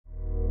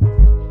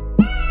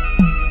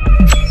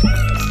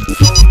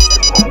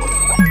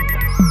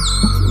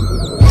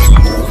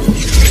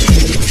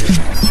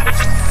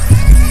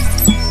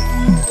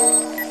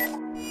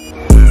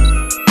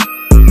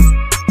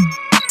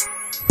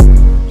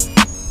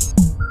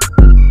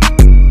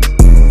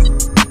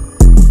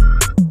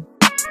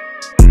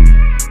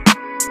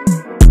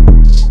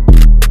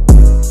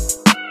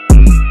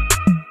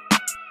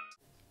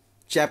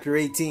Chapter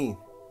 18.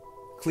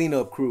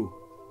 Cleanup Crew.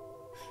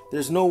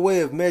 There's no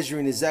way of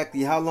measuring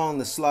exactly how long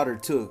the slaughter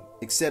took,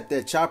 except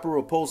that Chopper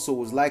Raposo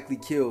was likely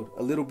killed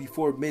a little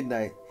before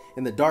midnight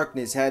and the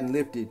darkness hadn't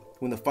lifted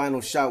when the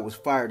final shot was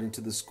fired into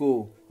the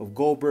skull of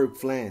Goldberg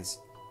Flans.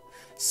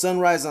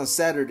 Sunrise on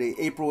Saturday,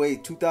 April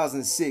 8,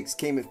 2006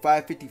 came at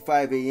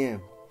 5:55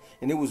 a.m.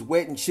 and it was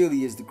wet and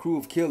chilly as the crew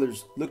of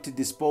killers looked to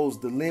dispose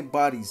the limp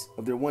bodies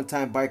of their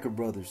one-time biker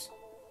brothers.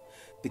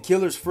 The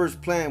killer's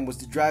first plan was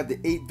to drive the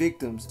 8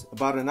 victims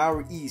about an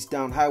hour east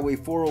down Highway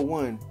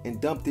 401 and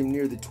dump them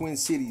near the twin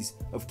cities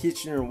of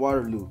Kitchener and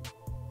Waterloo.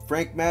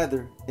 Frank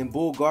Mather and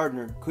Bull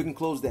Gardner couldn't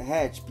close the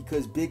hatch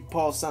because Big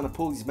Paul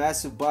Sanapoli's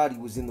massive body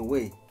was in the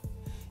way.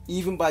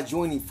 Even by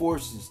joining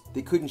forces,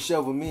 they couldn't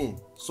shove him in,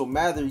 so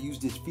Mather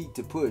used his feet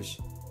to push.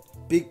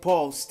 Big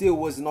Paul still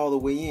wasn't all the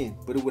way in,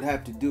 but it would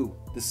have to do.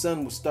 The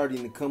sun was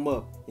starting to come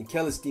up and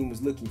Celestine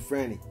was looking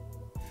frantic.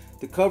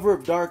 The cover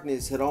of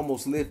darkness had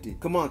almost lifted.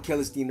 "Come on,"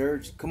 Celestine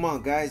urged. "Come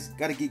on, guys.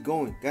 Gotta get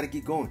going. Gotta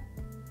get going."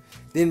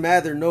 Then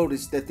Mather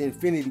noticed that the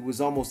Infinity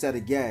was almost out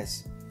of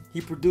gas.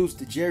 He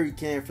produced a jerry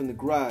can from the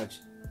garage,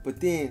 but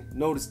then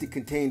noticed it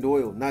contained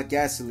oil, not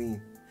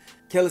gasoline.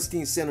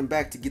 Celestine sent him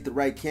back to get the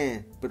right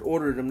can, but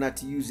ordered him not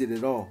to use it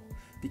at all,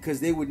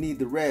 because they would need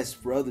the rest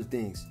for other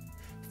things.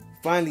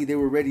 Finally, they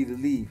were ready to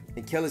leave,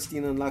 and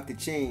Celestine unlocked the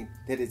chain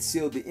that had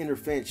sealed the inner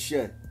fence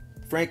shut.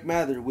 Frank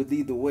Mather would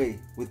lead the way,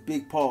 with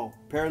Big Paul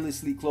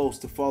perilously close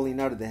to falling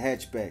out of the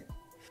hatchback.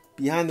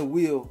 Behind the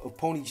wheel of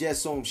Pony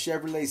Jessome's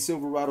Chevrolet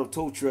Silverado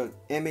tow truck,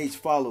 MH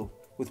followed,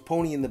 with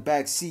Pony in the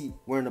back seat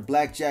wearing a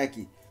black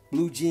jacket,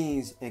 blue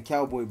jeans, and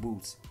cowboy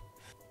boots.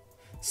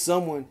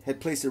 Someone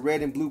had placed a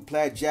red and blue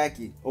plaid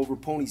jacket over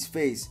Pony's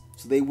face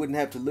so they wouldn't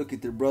have to look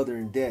at their brother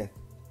in death.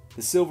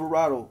 The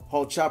Silverado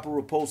hauled Chopper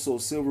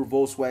Raposo's silver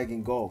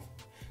Volkswagen Golf.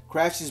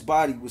 Crash's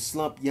body was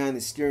slumped behind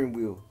the steering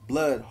wheel,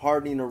 blood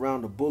hardening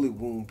around a bullet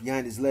wound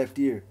behind his left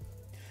ear.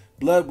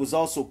 Blood was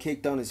also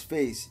caked on his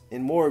face,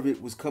 and more of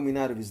it was coming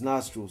out of his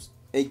nostrils.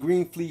 A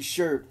green fleece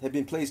shirt had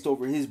been placed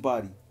over his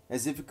body,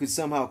 as if it could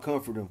somehow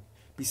comfort him.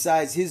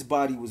 Besides his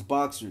body was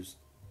boxers.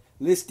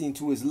 Listing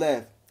to his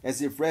left, as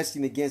if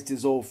resting against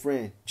his old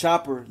friend,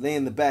 Chopper lay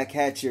in the back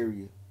hatch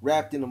area,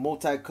 wrapped in a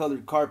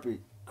multicolored carpet,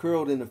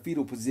 curled in a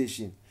fetal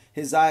position,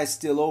 his eyes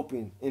still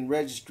open and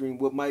registering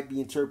what might be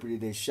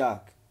interpreted as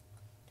shock.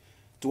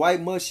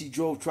 Dwight Mushy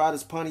drove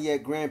Trotta's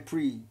Pontiac Grand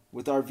Prix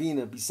with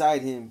Arvina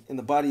beside him and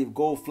the body of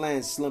Gold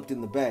Flans slumped in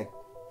the back.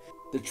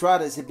 The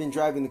Trottas had been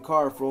driving the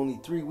car for only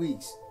 3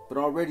 weeks, but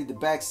already the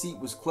back seat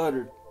was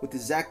cluttered with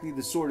exactly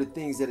the sort of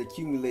things that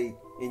accumulate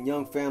in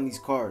young families'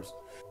 cars.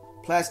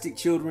 Plastic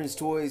children's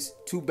toys,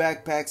 2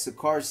 backpacks, a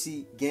car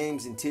seat,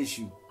 games, and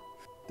tissue.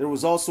 There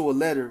was also a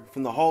letter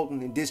from the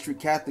Halton and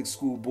District Catholic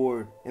School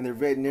Board and their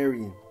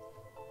veterinarian.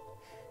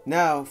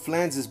 Now,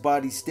 Flans's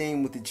body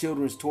stained with the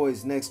children's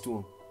toys next to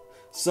him.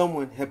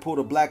 Someone had pulled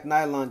a black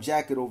nylon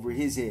jacket over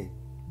his head.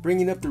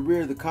 Bringing up the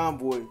rear of the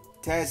convoy,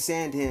 Taz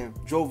Sandham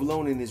drove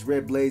alone in his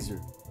red blazer.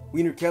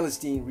 Wiener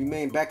Celestine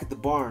remained back at the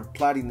barn,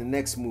 plotting the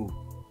next move.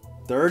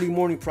 The early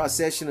morning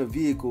procession of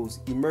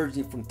vehicles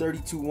emerging from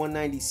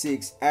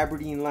 32196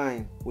 Aberdeen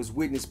Line was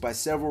witnessed by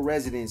several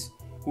residents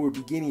who were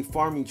beginning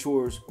farming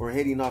chores or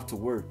heading off to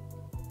work.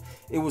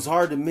 It was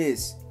hard to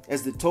miss,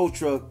 as the tow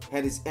truck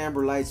had its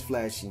amber lights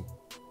flashing.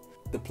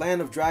 The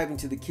plan of driving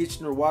to the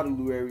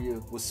Kitchener-Waterloo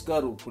area was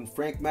scuttled when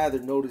Frank Mather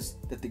noticed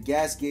that the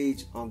gas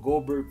gauge on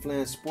Goldberg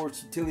Flan's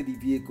sports utility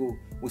vehicle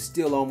was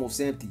still almost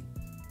empty.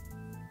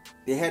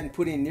 They hadn't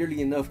put in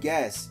nearly enough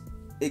gas.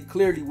 It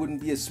clearly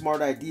wouldn't be a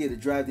smart idea to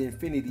drive the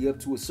Infinity up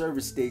to a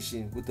service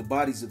station with the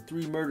bodies of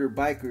 3 murdered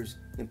bikers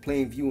in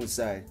plain view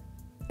inside.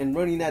 And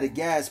running out of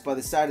gas by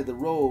the side of the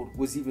road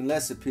was even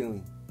less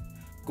appealing.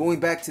 Going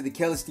back to the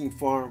Celestine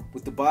farm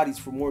with the bodies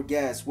for more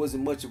gas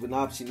wasn't much of an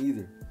option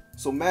either.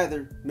 So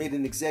Mather made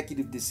an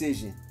executive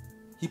decision.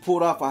 He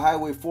pulled off a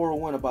Highway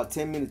 401 about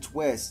 10 minutes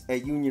west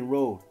at Union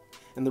Road,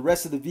 and the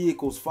rest of the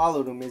vehicles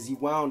followed him as he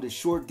wound a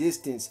short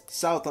distance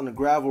south on a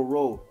gravel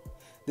road,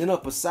 then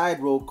up a side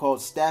road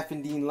called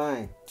Staffendine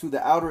Line to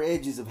the outer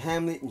edges of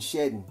Hamlet and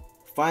Shedden.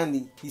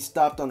 Finally, he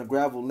stopped on a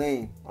gravel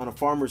lane on a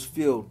farmer's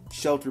field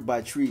sheltered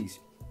by trees.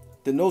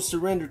 The No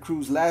Surrender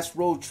crew's last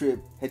road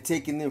trip had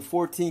taken them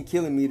 14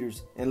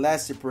 kilometers and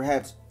lasted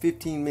perhaps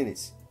 15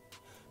 minutes.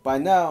 By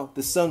now,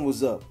 the sun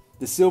was up.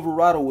 The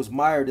Silverado was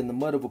mired in the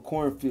mud of a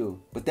cornfield,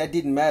 but that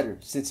didn't matter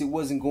since it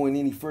wasn't going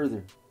any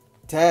further.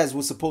 Taz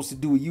was supposed to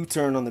do a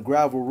U-turn on the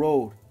gravel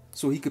road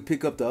so he could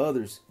pick up the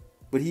others,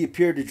 but he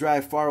appeared to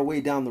drive far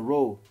away down the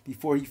road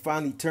before he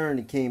finally turned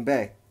and came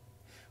back.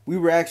 "We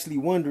were actually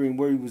wondering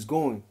where he was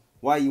going,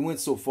 why he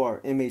went so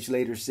far," MH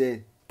later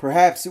said.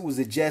 Perhaps it was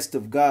a jest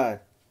of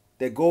God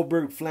that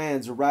Goldberg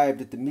Flans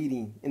arrived at the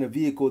meeting in a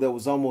vehicle that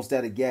was almost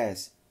out of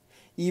gas,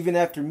 even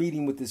after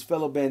meeting with his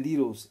fellow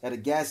banditos at a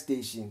gas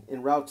station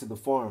en route to the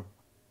farm.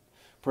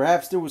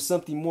 Perhaps there was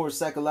something more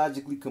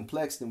psychologically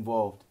complex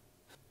involved.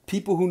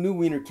 People who knew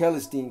Wiener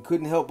Celestine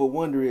couldn't help but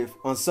wonder if,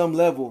 on some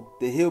level,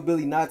 the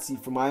hillbilly Nazi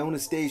from Iona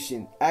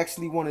Station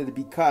actually wanted to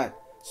be caught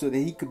so that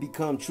he could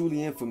become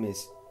truly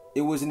infamous.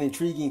 It was an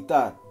intriguing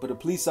thought, but a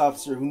police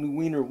officer who knew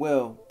Wiener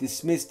well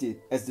dismissed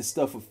it as the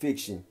stuff of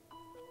fiction.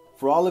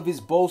 For all of his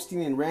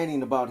boasting and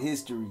ranting about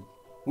history,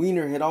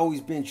 Wiener had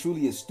always been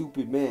truly a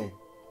stupid man.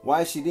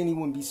 Why should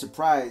anyone be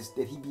surprised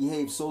that he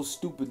behaved so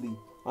stupidly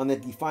on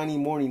that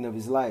defining morning of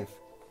his life?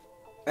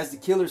 As the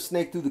killer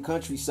snaked through the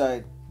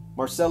countryside,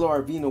 Marcelo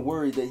Arvina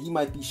worried that he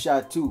might be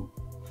shot too,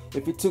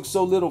 if it took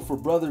so little for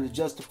brother to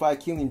justify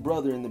killing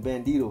brother in the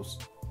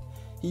bandidos.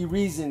 He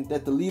reasoned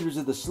that the leaders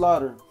of the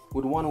slaughter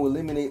would want to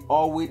eliminate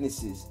all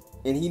witnesses,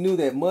 and he knew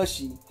that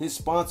Mushy, his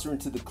sponsor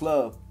into the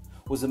club,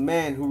 was a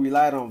man who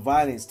relied on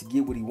violence to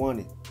get what he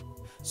wanted.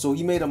 So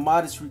he made a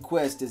modest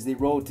request as they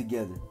rode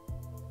together.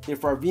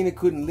 If Arvina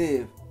couldn't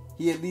live,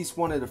 he at least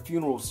wanted a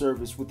funeral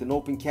service with an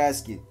open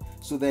casket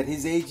so that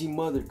his aging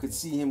mother could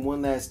see him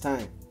one last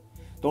time.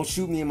 "Don't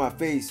shoot me in my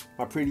face,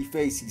 my pretty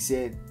face," he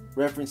said,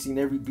 referencing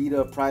every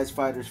beat-up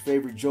prizefighter's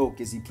favorite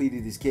joke as he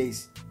pleaded his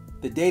case.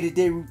 The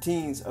day-to-day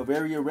routines of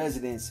area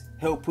residents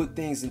helped put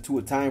things into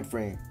a time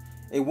frame.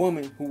 A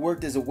woman who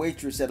worked as a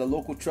waitress at a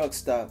local truck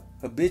stop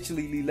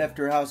habitually left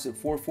her house at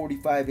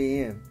 4:45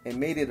 a.m. and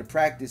made it a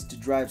practice to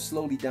drive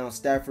slowly down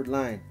Stafford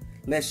Line,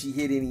 lest she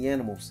hit any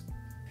animals.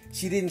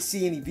 She didn't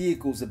see any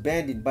vehicles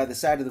abandoned by the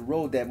side of the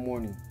road that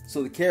morning,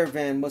 so the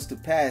caravan must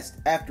have passed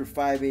after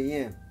 5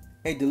 a.m.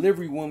 A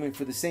delivery woman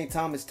for the St.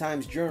 Thomas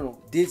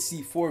Times-Journal did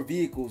see 4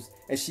 vehicles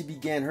as she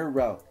began her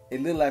route a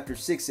little after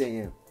 6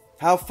 a.m.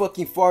 "How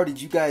fucking far did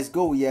you guys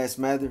go?" he asked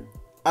Mather.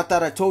 "I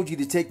thought I told you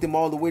to take them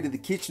all the way to the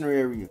Kitchener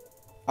area."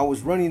 "I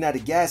was running out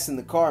of gas in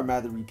the car,"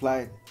 Mather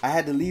replied. "I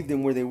had to leave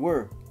them where they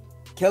were."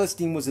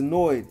 Celestine was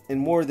annoyed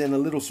and more than a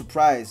little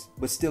surprised,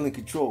 but still in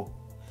control.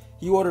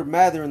 He ordered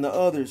Mather and the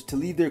others to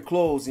leave their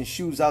clothes and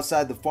shoes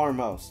outside the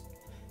farmhouse.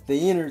 They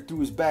entered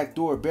through his back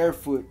door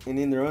barefoot and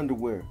in their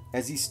underwear,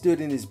 as he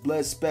stood in his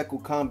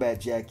blood-speckled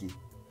combat jacket.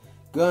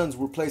 Guns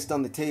were placed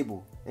on the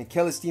table, and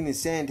Celestine and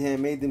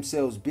Sandham made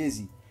themselves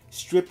busy,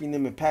 stripping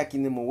them and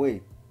packing them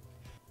away.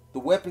 The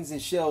weapons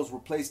and shells were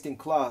placed in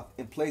cloth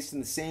and placed in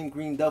the same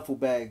green duffel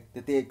bag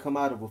that they had come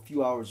out of a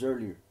few hours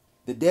earlier.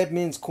 The dead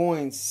men's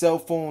coins, cell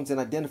phones, and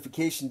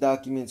identification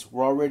documents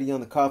were already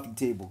on the coffee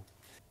table.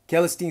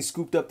 Celestine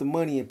scooped up the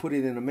money and put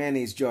it in a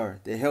mayonnaise jar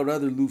that held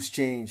other loose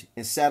change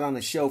and sat on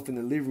a shelf in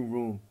the living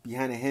room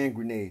behind a hand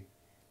grenade,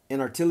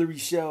 an artillery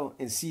shell,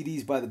 and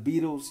CDs by the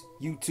Beatles,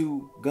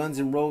 U2, Guns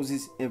N'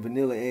 Roses, and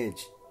Vanilla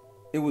Edge.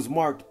 It was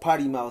marked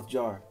potty mouth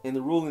jar, and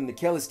the rule in the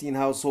Celestine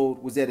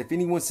household was that if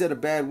anyone said a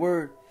bad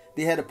word,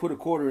 they had to put a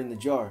quarter in the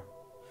jar.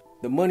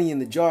 The money in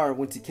the jar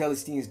went to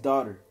Celestine's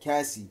daughter,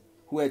 Cassie,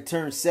 who had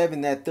turned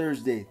 7 that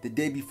Thursday, the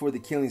day before the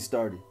killing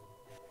started.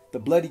 The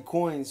bloody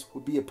coins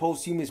would be a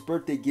posthumous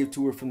birthday gift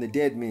to her from the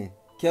dead men.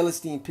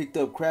 Celestine picked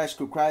up Crash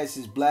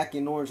Cocrius' black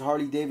and orange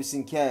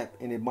Harley-Davidson cap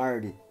and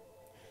admired it.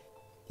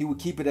 He would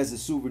keep it as a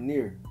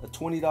souvenir, a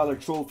 $20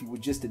 trophy with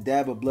just a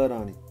dab of blood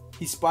on it.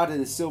 He spotted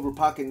a silver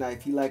pocket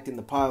knife he liked in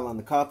the pile on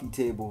the coffee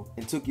table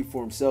and took it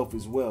for himself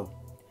as well.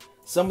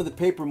 Some of the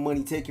paper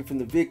money taken from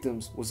the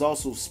victims was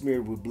also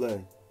smeared with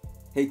blood.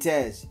 "Hey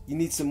Taz, you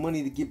need some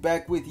money to get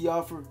back with?" he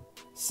offered.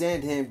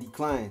 Sandham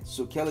declined,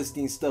 so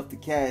Celestine stuffed the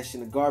cash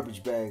in a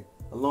garbage bag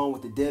along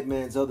with the dead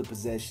man's other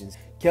possessions.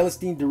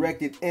 Celestine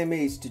directed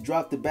MH to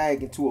drop the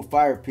bag into a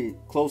fire pit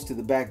close to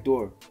the back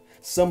door.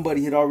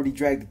 Somebody had already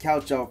dragged the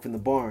couch out from the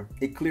barn.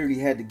 It clearly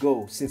had to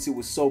go since it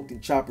was soaked in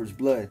Chopper's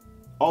blood.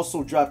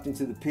 Also dropped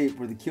into the pit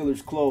were the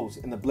killer's clothes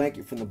and the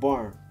blanket from the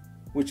barn,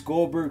 which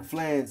Goldberg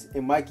Flans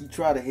and Mikey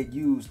Trotta had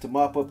used to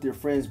mop up their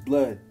friend's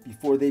blood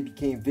before they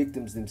became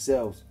victims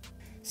themselves.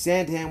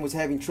 Sandham was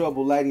having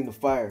trouble lighting the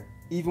fire,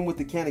 even with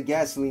the can of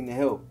gasoline to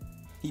help.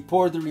 He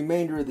poured the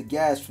remainder of the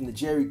gas from the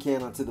jerry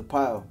can onto the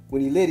pile.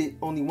 When he lit it,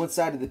 only one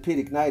side of the pit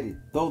ignited,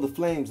 though the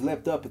flames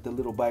leapt up at the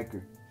little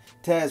biker.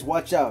 "Taz,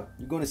 watch out,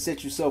 you're going to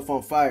set yourself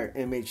on fire,"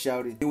 M.H.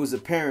 shouted. It was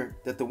apparent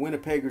that the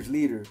Winnipeggers'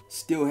 leader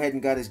still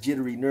hadn't got his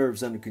jittery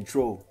nerves under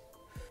control.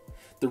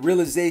 The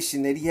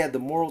realization that he had the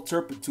moral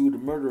turpitude to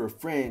murder a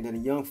friend and a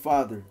young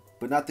father,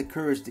 but not the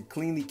courage to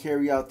cleanly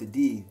carry out the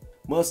deed,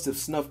 must have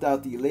snuffed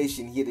out the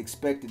elation he had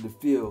expected to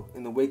feel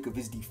in the wake of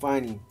his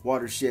defining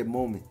watershed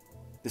moment.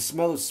 The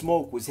smell of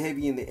smoke was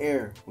heavy in the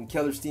air when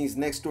Celestine's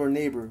next-door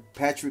neighbor,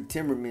 Patrick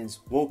Timmermans,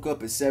 woke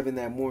up at 7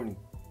 that morning.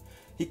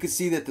 He could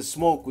see that the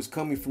smoke was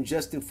coming from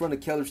just in front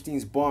of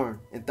Celestine's barn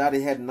and thought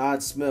it had an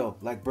odd smell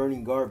like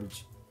burning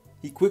garbage.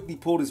 He quickly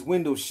pulled his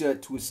window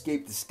shut to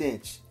escape the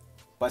stench.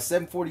 By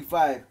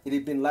 7:45, it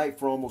had been light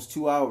for almost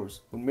 2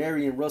 hours when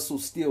Mary and Russell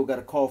Steele got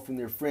a call from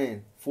their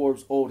friend,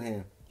 Forbes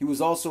Oldham. He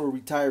was also a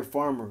retired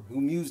farmer who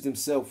amused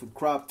himself with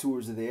crop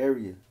tours of the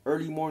area,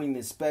 early morning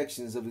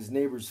inspections of his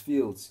neighbors'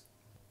 fields.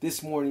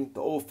 This morning,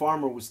 the old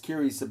farmer was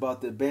curious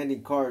about the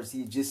abandoned cars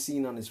he had just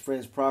seen on his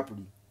friend's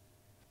property.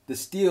 The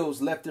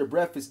Steeles left their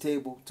breakfast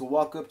table to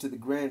walk up to the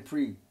Grand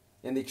Prix,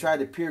 and they tried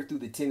to peer through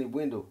the tinted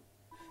window.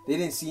 They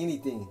didn't see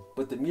anything,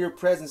 but the mere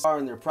presence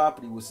on their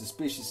property was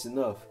suspicious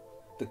enough.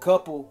 The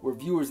couple were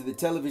viewers of the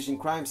television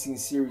crime scene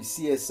series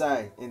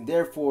CSI, and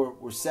therefore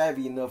were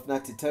savvy enough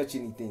not to touch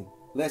anything,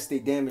 lest they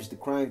damage the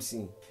crime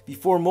scene.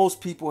 Before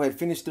most people had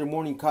finished their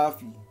morning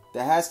coffee,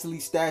 The hastily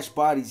stashed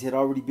bodies had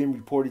already been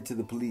reported to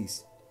the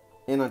police.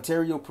 An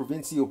Ontario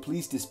Provincial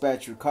Police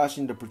dispatcher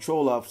cautioned a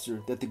patrol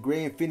officer that the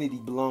gray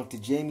Infiniti belonged to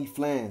Jamie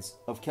Flans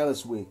of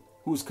Kelliswick,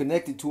 who was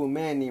connected to a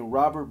man named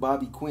Robert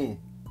Bobby Quinn.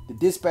 The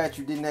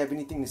dispatcher didn't have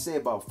anything to say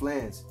about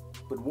Flans,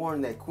 but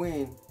warned that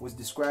Quinn was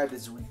described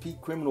as a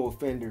repeat criminal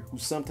offender who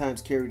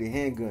sometimes carried a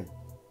handgun.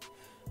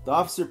 The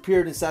officer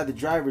peered inside the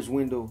driver's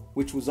window,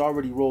 which was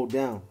already rolled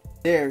down.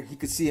 There, he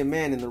could see a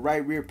man in the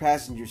right rear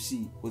passenger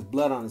seat with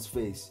blood on his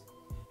face.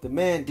 The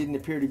man didn't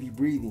appear to be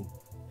breathing.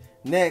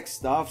 Next,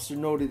 the officer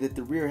noted that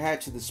the rear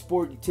hatch of the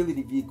sport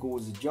utility vehicle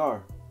was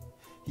ajar.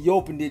 He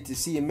opened it to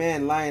see a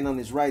man lying on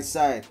his right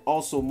side,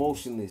 also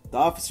motionless. The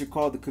officer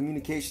called the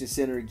communications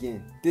center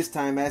again, this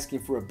time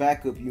asking for a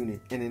backup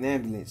unit and an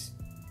ambulance.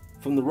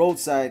 From the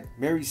roadside,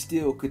 Mary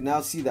Steele could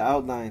now see the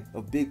outline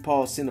of Big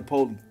Paul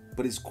Sinopoli,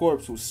 but his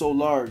corpse was so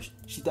large,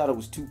 she thought it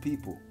was two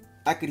people.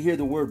 I could hear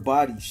the word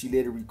body, she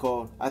later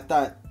recalled. I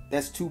thought,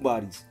 that's two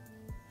bodies.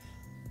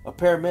 A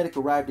paramedic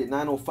arrived at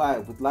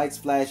 9:05 with lights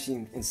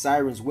flashing and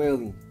sirens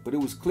wailing, but it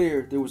was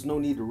clear there was no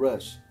need to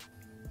rush.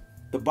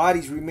 The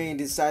bodies remained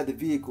inside the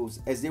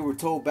vehicles as they were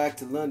towed back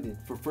to London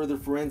for further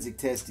forensic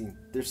testing,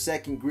 their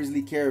second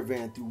grisly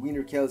caravan through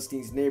Wiener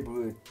Kellerstein's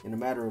neighborhood in a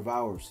matter of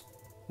hours.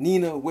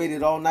 Nina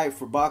waited all night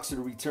for Boxer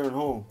to return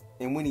home,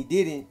 and when he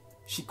didn't,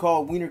 she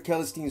called Wiener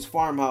Kellerstein's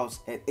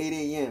farmhouse at 8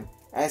 a.m.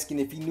 asking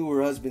if he knew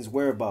her husband's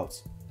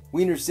whereabouts.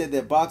 Wiener said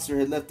that Boxer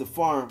had left the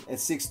farm at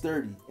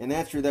 6:30, an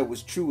answer that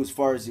was true as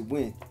far as it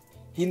went.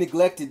 He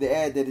neglected to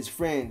add that his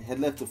friend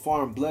had left the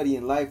farm bloody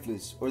and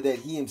lifeless, or that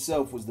he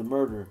himself was the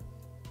murderer.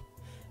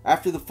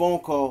 After the phone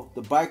call,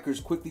 the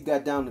bikers quickly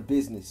got down to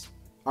business.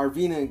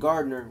 Arvina and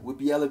Gardner would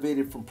be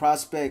elevated from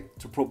prospect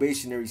to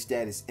probationary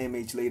status,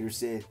 MH later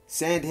said.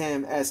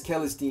 Sandham asked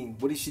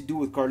Kellerstein what he should do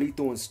with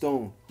Carlito and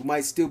Stone, who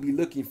might still be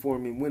looking for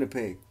him in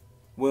Winnipeg.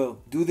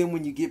 Well, do them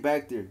when you get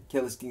back there,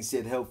 Kellerstein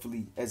said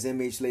helpfully, as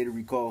MH later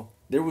recalled.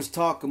 There was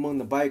talk among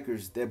the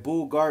bikers that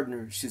Bull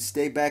Gardner should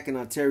stay back in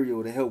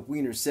Ontario to help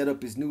Wiener set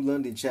up his new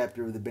London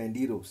chapter of the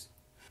Bandidos.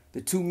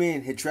 The two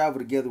men had traveled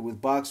together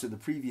with Boxer the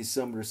previous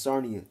summer to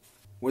Sarnia,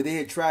 where they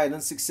had tried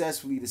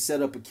unsuccessfully to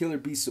set up a Killer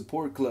Beast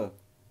support club.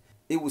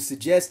 It was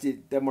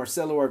suggested that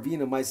Marcelo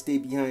Arvina might stay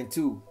behind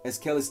too, as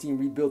Kellerstein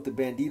rebuilt the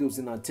Bandidos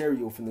in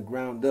Ontario from the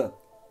ground up.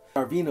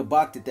 Arvina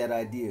balked at that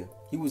idea.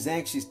 He was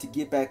anxious to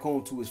get back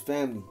home to his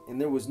family, and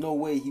there was no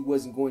way he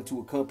wasn't going to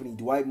accompany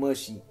Dwight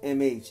Mushy,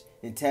 MH,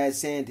 and Taz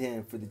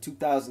Sandham for the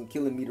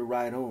 2,000-kilometer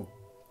ride home.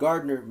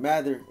 Gardner,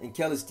 Mather, and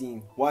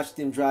Kellerstein watched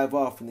them drive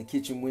off from the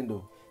kitchen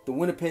window. The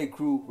Winnipeg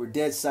crew were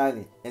dead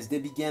silent as they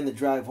began the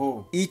drive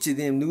home, each of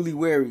them newly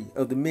wary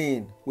of the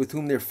men with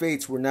whom their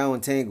fates were now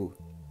entangled.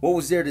 What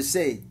was there to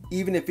say,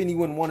 even if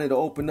anyone wanted to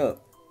open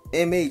up?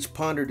 MH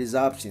pondered his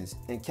options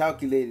and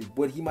calculated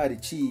what he might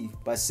achieve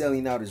by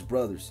selling out his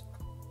brothers.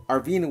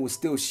 Arvina was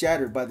still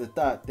shattered by the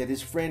thought that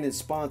his friend and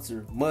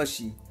sponsor,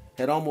 Mushy,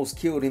 had almost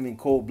killed him in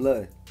cold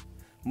blood.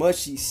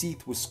 Mushy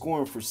seethed with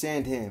scorn for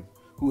Sandham,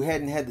 who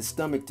hadn't had the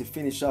stomach to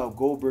finish off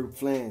Goldberg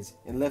Flans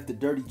and left the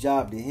dirty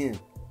job to him.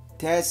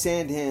 Taz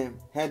Sandham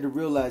had to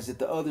realize that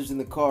the others in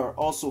the car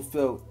also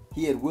felt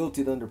he had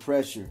wilted under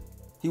pressure.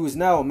 He was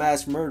now a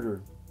mass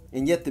murderer,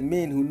 and yet the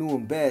men who knew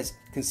him best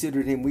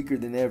considered him weaker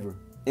than ever.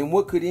 And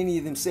what could any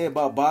of them say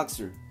about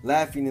Boxer,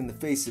 laughing in the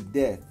face of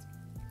death?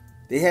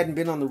 They hadn't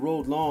been on the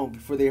road long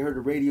before they heard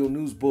a radio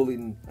news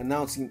bulletin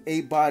announcing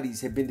 8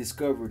 bodies had been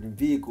discovered in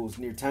vehicles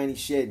near Tiny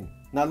Sheddon.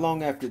 Not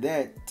long after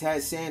that,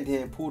 Taz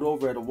Sandham pulled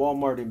over at a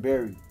Walmart in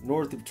Barrie,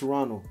 north of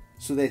Toronto,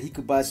 so that he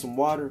could buy some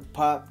water,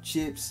 pop,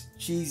 chips,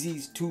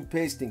 cheesies,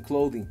 toothpaste, and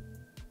clothing.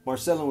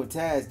 Marcelo and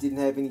Taz didn't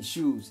have any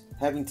shoes,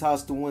 having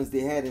tossed the ones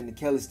they had in the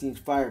Kellerstein's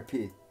fire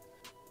pit.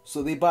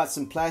 So they bought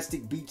some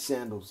plastic beach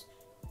sandals.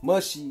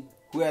 Mushy,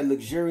 who had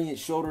luxuriant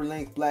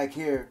shoulder-length black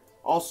hair,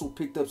 also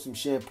picked up some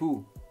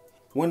shampoo.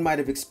 One might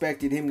have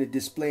expected him to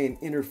display an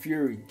inner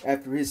fury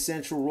after his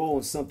central role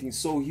in something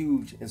so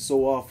huge and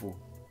so awful.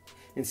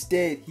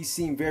 Instead, he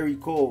seemed very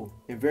cold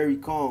and very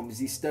calm as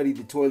he studied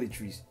the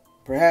toiletries.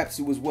 Perhaps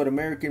it was what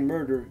American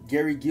murderer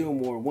Gary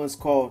Gilmore once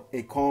called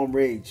a calm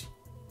rage.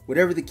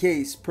 Whatever the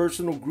case,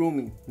 personal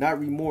grooming, not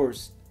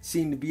remorse,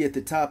 seemed to be at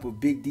the top of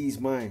Big D's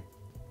mind.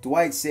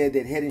 Dwight said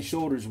that Head &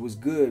 Shoulders was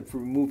good for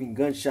removing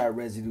gunshot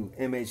residue,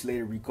 MH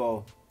later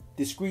recalled.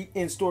 Discreet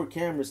in-store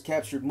cameras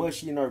captured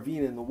Mushy and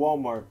Arvina in the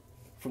Walmart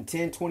from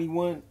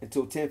 10:21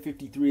 until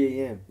 10:53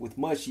 a.m., with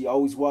Mushy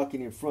always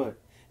walking in front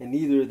and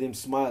neither of them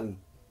smiling.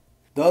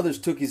 The others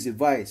took his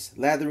advice,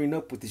 lathering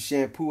up with the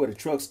shampoo at a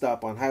truck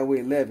stop on Highway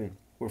 11,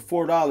 where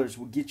 $4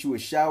 would get you a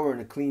shower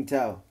and a clean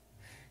towel.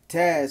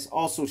 Taz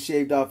also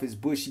shaved off his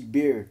bushy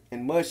beard,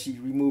 and Mushy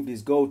removed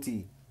his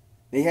goatee.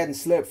 They hadn't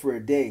slept for a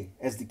day,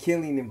 as the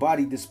killing and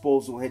body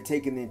disposal had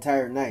taken the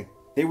entire night.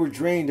 They were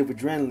drained of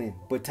adrenaline,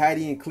 but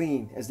tidy and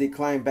clean as they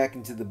climbed back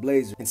into the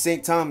Blazer. In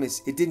St.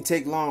 Thomas, it didn't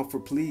take long for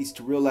police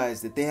to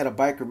realize that they had a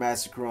biker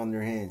massacre on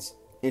their hands.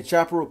 In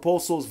Chopper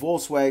Repulso's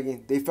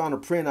Volkswagen, they found a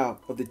printout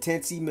of the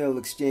tense email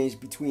exchange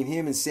between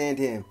him and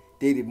Sandham,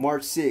 dated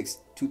March 6,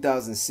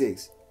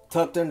 2006.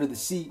 Tucked under the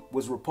seat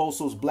was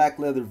Raposo's black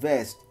leather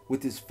vest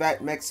with his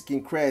fat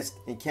Mexican crest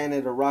and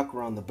Canada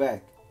rocker on the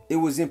back. It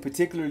was in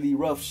particularly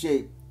rough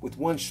shape, with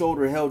one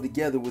shoulder held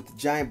together with a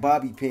giant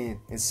bobby pin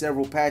and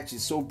several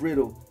patches so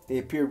brittle they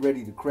appeared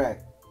ready to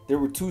crack. There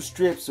were two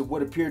strips of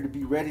what appeared to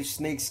be reddish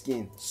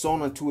snakeskin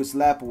sewn onto its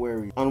lapel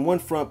area. On one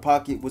front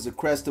pocket was a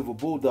crest of a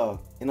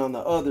bulldog, and on the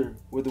other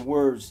were the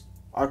words,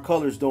 "Our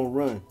colors don't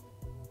run."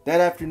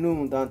 That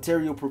afternoon, the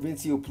Ontario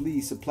Provincial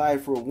Police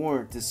applied for a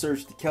warrant to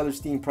search the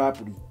Kellerstein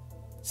property.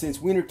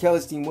 Since Wiener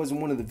Kellerstein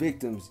wasn't one of the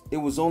victims, it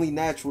was only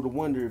natural to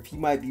wonder if he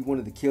might be one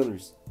of the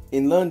killers.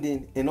 In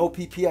London, an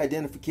OPP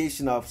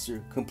identification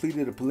officer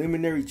completed a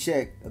preliminary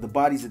check of the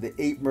bodies of the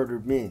 8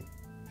 murdered men.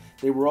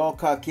 They were all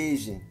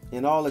Caucasian,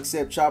 and all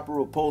except Chopper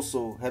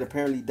Raposo had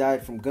apparently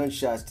died from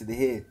gunshots to the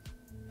head.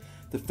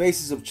 The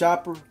faces of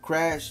Chopper,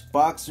 Crash,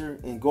 Boxer,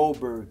 and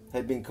Goldberg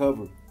had been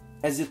covered,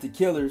 as if the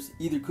killers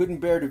either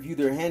couldn't bear to view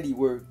their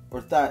handiwork or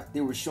thought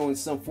they were showing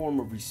some form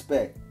of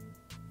respect.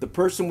 The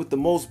person with the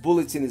most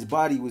bullets in his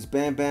body was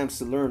Bam Bam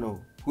Salerno,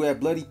 who had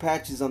bloody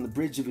patches on the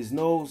bridge of his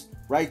nose,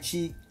 right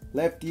cheek,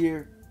 left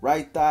ear,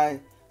 right thigh,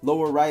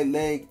 lower right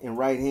leg, and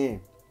right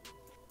hand.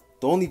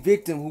 The only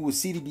victim who was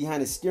seated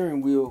behind the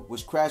steering wheel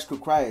was Crash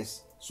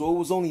Kokrias, so it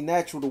was only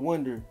natural to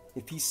wonder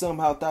if he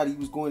somehow thought he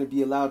was going to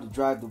be allowed to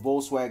drive the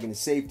Volkswagen to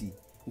safety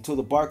until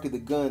the bark of the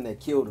gun that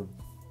killed him.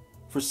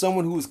 For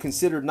someone who was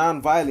considered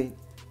non-violent,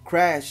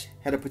 Crash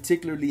had a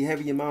particularly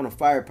heavy amount of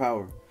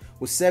firepower,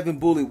 with 7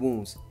 bullet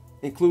wounds,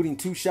 including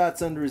 2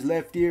 shots under his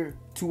left ear,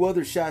 2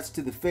 other shots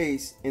to the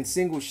face, and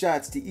single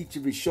shots to each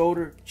of his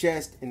shoulder,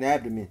 chest, and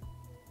abdomen.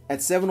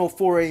 At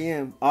 7:04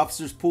 a.m.,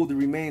 officers pulled the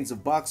remains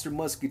of Boxer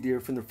Musketeer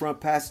from the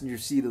front passenger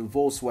seat of the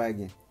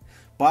Volkswagen.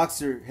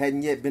 Boxer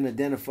hadn't yet been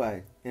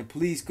identified, and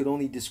police could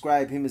only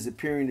describe him as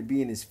appearing to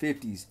be in his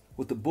 50s,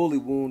 with a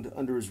bullet wound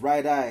under his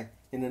right eye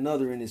and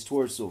another in his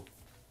torso.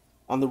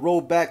 On the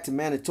road back to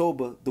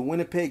Manitoba, the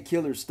Winnipeg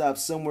killer stopped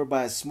somewhere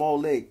by a small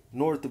lake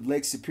north of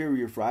Lake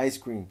Superior for ice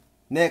cream.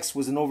 Next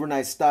was an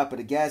overnight stop at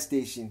a gas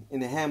station in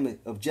the hamlet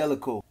of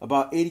Jellicoe,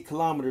 about 80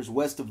 kilometers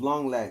west of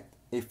Long Lac,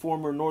 a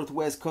former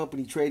Northwest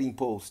Company trading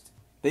post.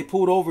 They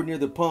pulled over near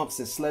the pumps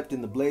and slept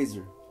in the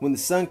Blazer. When the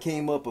sun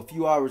came up a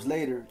few hours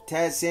later,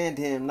 Taz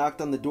Sandham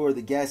knocked on the door of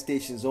the gas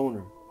station's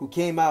owner, who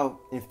came out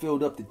and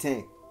filled up the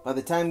tank. By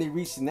the time they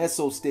reached an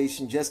Esso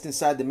station just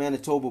inside the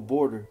Manitoba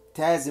border,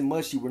 Taz and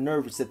Mushy were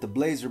nervous that the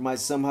Blazer might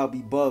somehow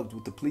be bugged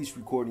with the police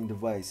recording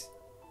device.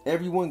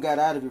 Everyone got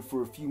out of it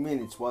for a few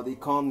minutes while they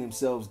calmed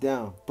themselves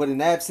down, but an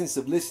absence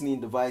of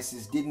listening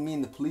devices didn't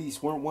mean the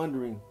police weren't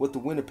wondering what the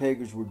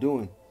Winnipeggers were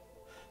doing.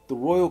 The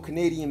Royal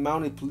Canadian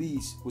Mounted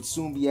Police would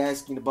soon be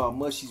asking about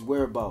Mushy's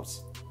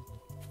whereabouts.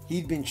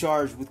 He'd been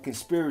charged with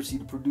conspiracy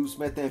to produce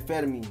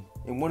methamphetamine,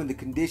 and one of the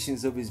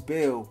conditions of his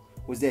bail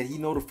was that he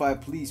notify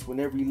police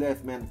whenever he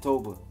left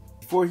Manitoba.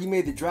 Before he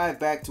made the drive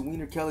back to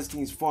Wiener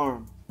Kellerstein's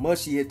farm,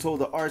 Mushy had told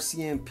the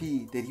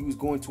RCMP that he was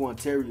going to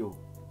Ontario,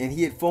 and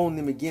he had phoned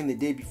them again the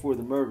day before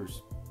the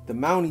murders. The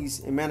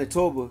Mounties in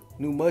Manitoba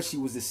knew Mushy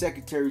was the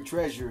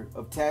secretary-treasurer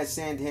of Taz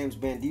Sandham's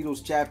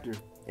Bandidos chapter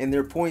and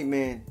their point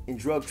man in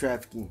drug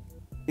trafficking.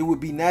 It would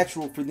be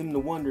natural for them to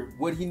wonder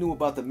what he knew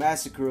about the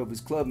massacre of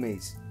his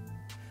clubmates.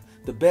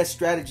 The best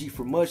strategy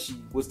for Mushy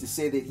was to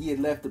say that he had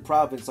left the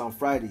province on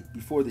Friday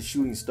before the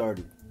shooting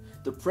started.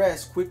 The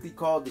press quickly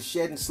called the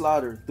Shed and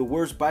Slaughter the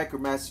worst biker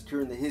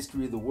massacre in the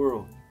history of the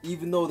world,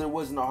 even though there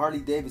wasn't a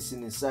Harley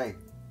Davidson in sight.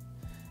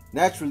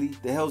 Naturally,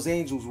 the Hells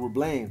Angels were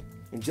blamed,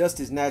 and just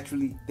as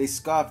naturally, they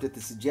scoffed at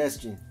the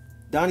suggestion.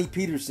 Donnie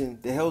Peterson,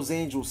 the Hells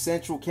Angels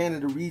Central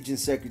Canada Region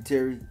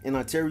Secretary and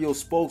Ontario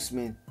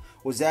spokesman,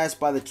 was asked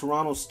by the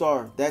Toronto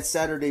Star that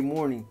Saturday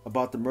morning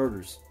about the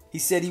murders. He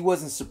said he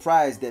wasn't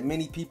surprised that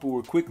many people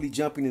were quickly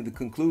jumping to the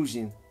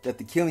conclusion that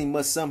the killing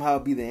must somehow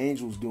be the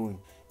Angels doing.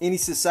 Any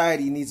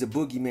society needs a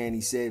boogeyman,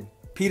 he said.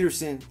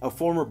 Peterson, a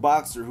former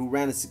boxer who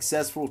ran a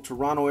successful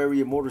Toronto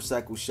area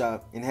motorcycle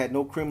shop and had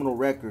no criminal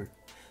record,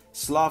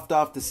 sloughed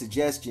off the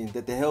suggestion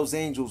that the Hells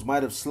Angels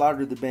might have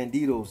slaughtered the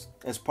Bandidos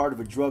as part of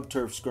a drug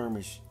turf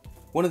skirmish.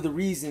 One of the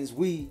reasons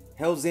we,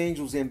 Hells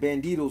Angels and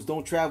Bandidos,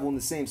 don't travel in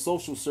the same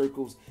social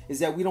circles is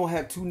that we don't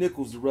have 2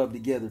 nickels to rub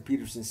together,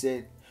 Peterson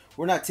said.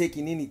 We're not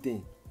taking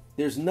anything.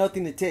 There's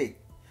nothing to take.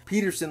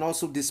 Peterson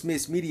also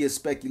dismissed media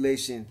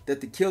speculation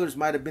that the killers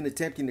might have been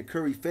attempting to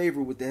curry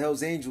favor with the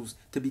Hells Angels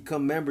to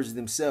become members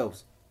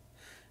themselves.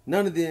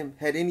 None of them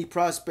had any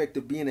prospect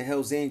of being a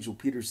Hells Angel,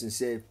 Peterson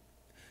said.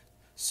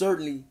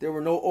 Certainly, there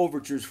were no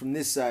overtures from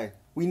this side.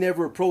 We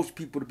never approach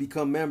people to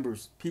become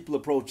members. People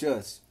approach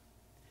us.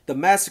 The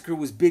massacre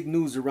was big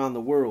news around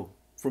the world.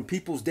 From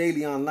People's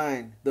Daily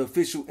Online, the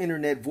official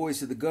internet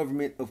voice of the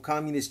government of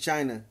Communist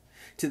China,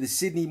 to the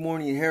Sydney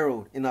Morning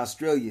Herald in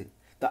Australia,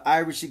 the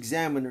Irish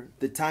Examiner,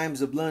 the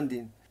Times of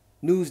London,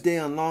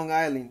 Newsday on Long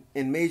Island,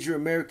 and major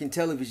American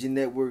television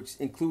networks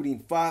including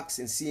Fox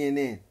and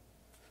CNN.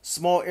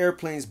 Small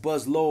airplanes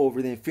buzzed low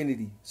over the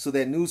infinity so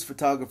that news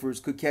photographers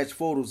could catch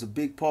photos of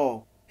Big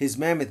Paul, his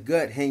mammoth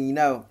gut hanging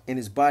out and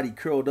his body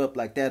curled up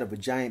like that of a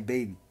giant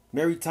baby.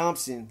 Mary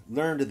Thompson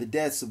learned of the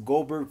deaths of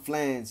Goldberg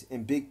Flans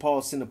and Big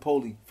Paul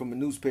Sinopoli from a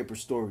newspaper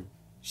story.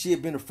 She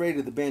had been afraid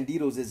of the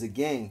Banditos as a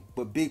gang,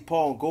 but Big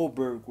Paul and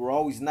Goldberg were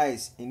always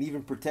nice and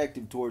even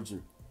protective towards her.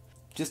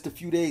 Just a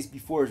few days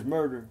before his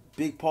murder,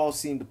 Big Paul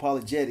seemed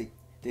apologetic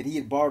that he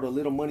had borrowed a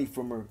little money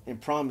from her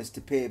and promised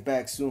to pay it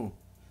back soon.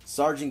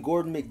 Sergeant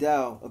Gordon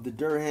McDowell of the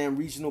Durham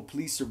Regional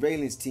Police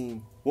Surveillance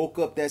Team woke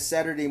up that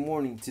Saturday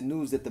morning to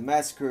news that the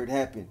massacre had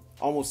happened,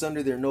 almost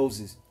under their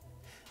noses.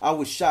 "I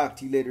was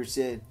shocked," he later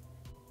said.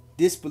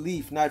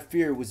 Disbelief, not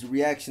fear, was the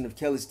reaction of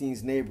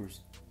Celestine's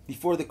neighbors.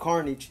 Before the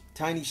carnage,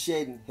 Tiny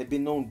Shedden had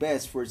been known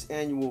best for its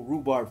annual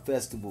Rhubarb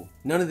Festival.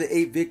 None of the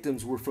 8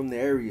 victims were from the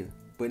area,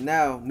 but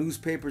now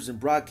newspapers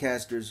and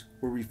broadcasters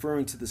were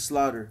referring to the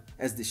slaughter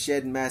as the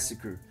Shedden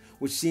Massacre,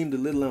 which seemed a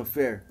little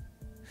unfair.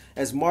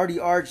 As Marty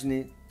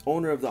Argent,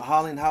 owner of the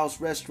Holland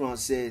House restaurant,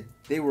 said,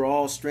 "They were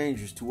all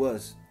strangers to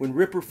us." When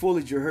Ripper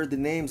Follager heard the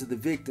names of the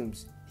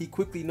victims, he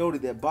quickly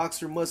noted that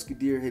Boxer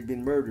Musketeer had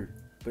been murdered,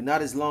 but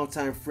not his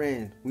longtime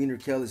friend, Wiener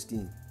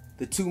Celestine.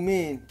 The 2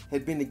 men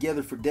had been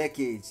together for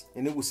decades,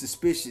 and it was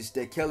suspicious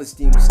that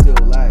Celestine was still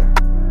alive.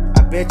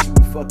 "I bet you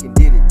we fucking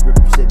did it,"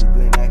 Ripper said to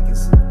Glenn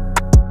Atkinson.